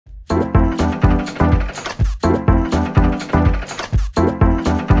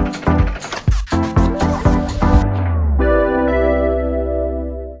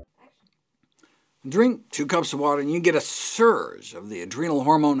2 cups of water, and you get a surge of the adrenal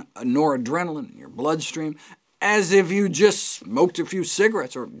hormone noradrenaline in your bloodstream, as if you just smoked a few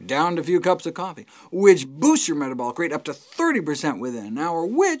cigarettes or downed a few cups of coffee, which boosts your metabolic rate up to 30% within an hour,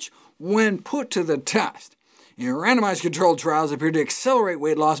 which, when put to the test, in randomized controlled trials appeared to accelerate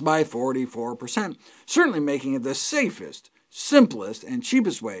weight loss by 44%, certainly making it the safest, simplest, and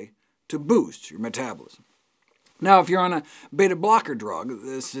cheapest way to boost your metabolism. Now, if you're on a beta blocker drug,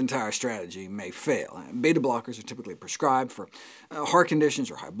 this entire strategy may fail. Beta blockers are typically prescribed for heart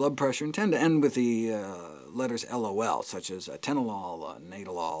conditions or high blood pressure, and tend to end with the letters LOL, such as atenolol,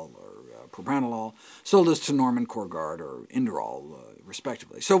 nadolol, or propranolol, sold as Tenormin, Corgard, or Inderol,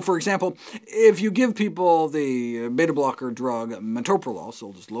 respectively. So, for example, if you give people the beta blocker drug metoprolol,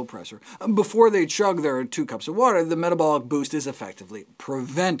 sold as low pressure, before they chug their 2 cups of water, the metabolic boost is effectively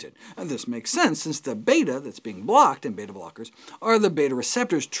prevented. And this makes sense, since the beta that's being blocked in beta blockers are the beta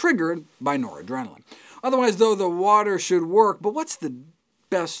receptors triggered by noradrenaline. Otherwise, though, the water should work, but what's the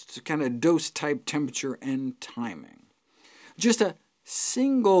best kind of dose type, temperature, and timing? Just a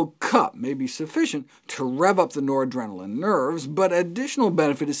single cup may be sufficient to rev up the noradrenaline nerves, but additional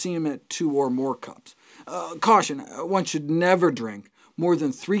benefit is seen at 2 or more cups. Caution, one should never drink more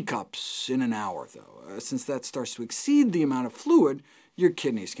than 3 cups in an hour, though, since that starts to exceed the amount of fluid your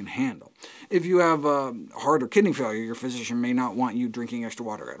kidneys can handle. If you have heart or kidney failure, your physician may not want you drinking extra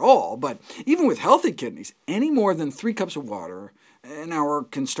water at all, but even with healthy kidneys, any more than 3 cups of water an hour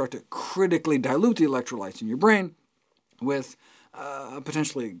can start to critically dilute the electrolytes in your brain, with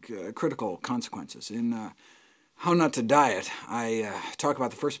potentially critical consequences. In How Not to Diet, I talk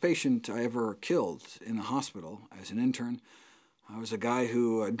about the first patient I ever killed in a hospital as an intern. I was a guy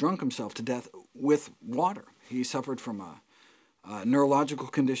who drunk himself to death with water. He suffered from a neurological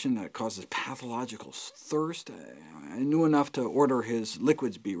condition that causes pathological thirst. I knew enough to order his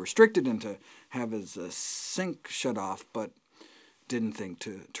liquids be restricted and to have his sink shut off, but didn't think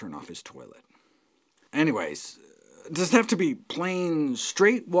to turn off his toilet. Anyways, does it have to be plain,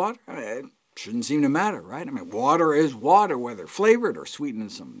 straight water? It shouldn't seem to matter, right? I mean, water is water, whether flavored or sweetened in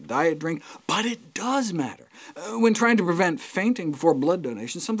some diet drink, but it does matter. When trying to prevent fainting before blood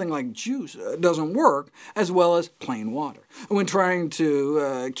donation, something like juice doesn't work as well as plain water. When trying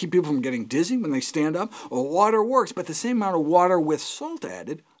to keep people from getting dizzy when they stand up, water works, but the same amount of water with salt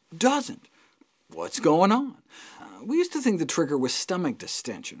added doesn't. What's going on? We used to think the trigger was stomach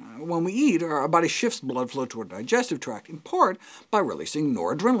distension. When we eat, our body shifts blood flow to our digestive tract, in part by releasing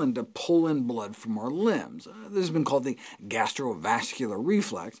noradrenaline to pull in blood from our limbs. This has been called the gastrovascular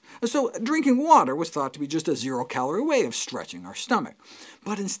reflex, so drinking water was thought to be just a 0-calorie way of stretching our stomach.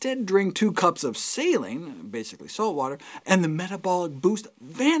 But instead, drink 2 cups of saline, basically salt water, and the metabolic boost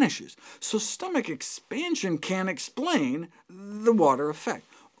vanishes, so stomach expansion can explain the water effect.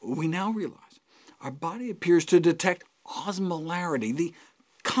 We now realize our body appears to detect osmolarity, the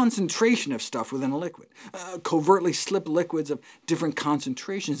concentration of stuff within a liquid. Covertly slip liquids of different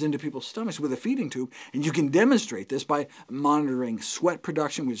concentrations into people's stomachs with a feeding tube, and you can demonstrate this by monitoring sweat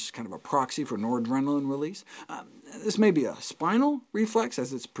production, which is kind of a proxy for noradrenaline release. This may be a spinal reflex,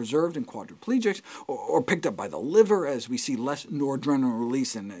 as it's preserved in quadriplegics, or picked up by the liver, as we see less noradrenaline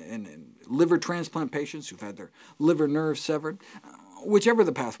release in liver transplant patients who've had their liver nerves severed. Whichever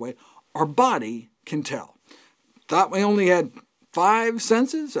the pathway, our body can tell. Thought we only had 5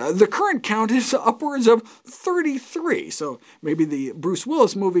 senses? The current count is upwards of 33, so maybe the Bruce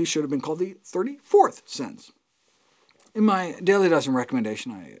Willis movie should have been called the 34th sense. In my Daily Dozen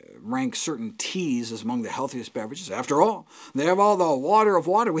recommendation, I rank certain teas as among the healthiest beverages. After all, they have all the water of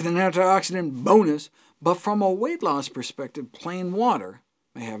water with an antioxidant bonus, but from a weight loss perspective, plain water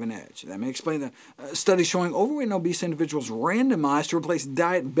may have an edge. That may explain the study showing overweight and obese individuals randomized to replace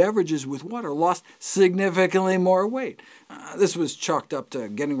diet beverages with water lost significantly more weight. This was chalked up to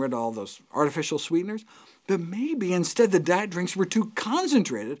getting rid of all those artificial sweeteners, but maybe instead the diet drinks were too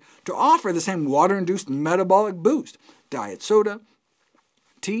concentrated to offer the same water-induced metabolic boost. Diet soda,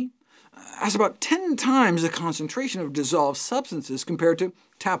 tea, has about 10 times the concentration of dissolved substances compared to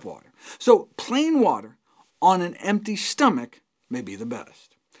tap water. So plain water on an empty stomach may be the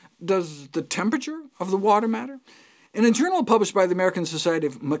best. Does the temperature of the water matter? In a journal published by the American Society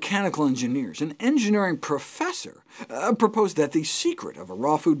of Mechanical Engineers, an engineering professor proposed that the secret of a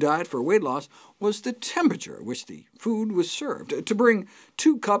raw food diet for weight loss was the temperature at which the food was served. To bring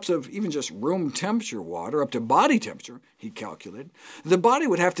 2 cups of even just room temperature water up to body temperature, he calculated, the body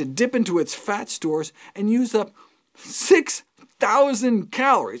would have to dip into its fat stores and use up 6,000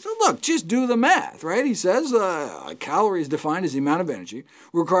 calories. Look, just do the math, right? He says a calorie is defined as the amount of energy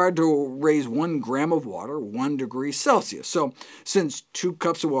required to raise 1 gram of water 1 degree Celsius. So since 2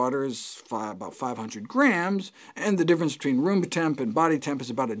 cups of water is about 500 grams, and the difference between room temp and body temp is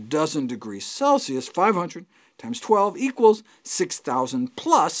about a dozen degrees Celsius, 500 times 12 equals 6,000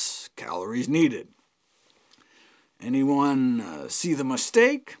 plus calories needed. Anyone see the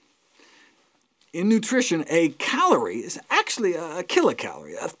mistake? In nutrition, a calorie is actually a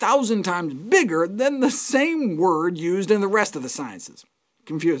kilocalorie, 1,000 times bigger than the same word used in the rest of the sciences.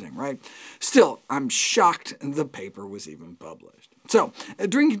 Confusing, right? Still, I'm shocked the paper was even published. So,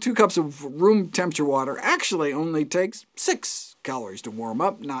 drinking 2 cups of room temperature water actually only takes 6 calories to warm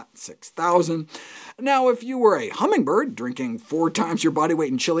up, not 6,000. Now, if you were a hummingbird drinking 4 times your body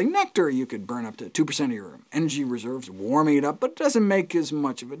weight in chili nectar, you could burn up to 2% of your energy reserves warming it up, but it doesn't make as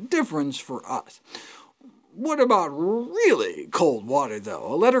much of a difference for us. What about really cold water,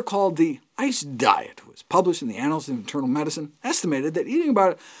 though? A letter called The Ice Diet was published in the Annals of Internal Medicine, estimated that eating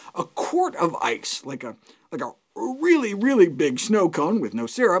about a quart of ice, like a really, really big snow cone with no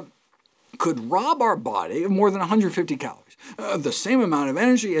syrup, could rob our body of more than 150 calories, the same amount of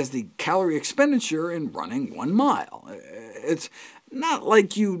energy as the calorie expenditure in running 1 mile. It's not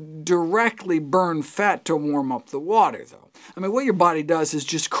like you directly burn fat to warm up the water, though. I mean, what your body does is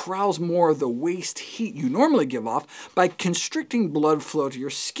just corrals more of the waste heat you normally give off by constricting blood flow to your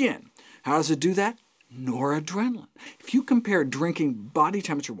skin. How does it do that? Noradrenaline. If you compare drinking body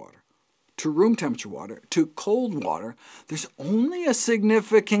temperature water to room temperature water to cold water, there's only a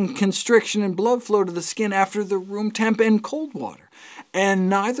significant constriction in blood flow to the skin after the room temp and cold water, and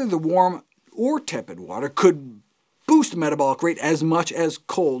neither the warm or tepid water could boost metabolic rate as much as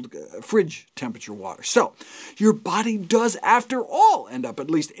cold fridge temperature water. So your body does, after all, end up at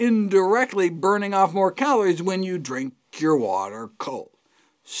least indirectly burning off more calories when you drink your water cold.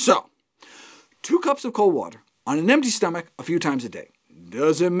 So 2 cups of cold water on an empty stomach a few times a day.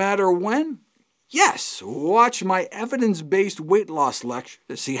 Does it matter when? Yes. Watch my evidence-based weight loss lecture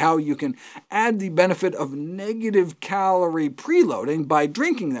to see how you can add the benefit of negative calorie preloading by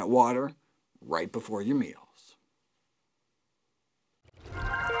drinking that water right before your meals.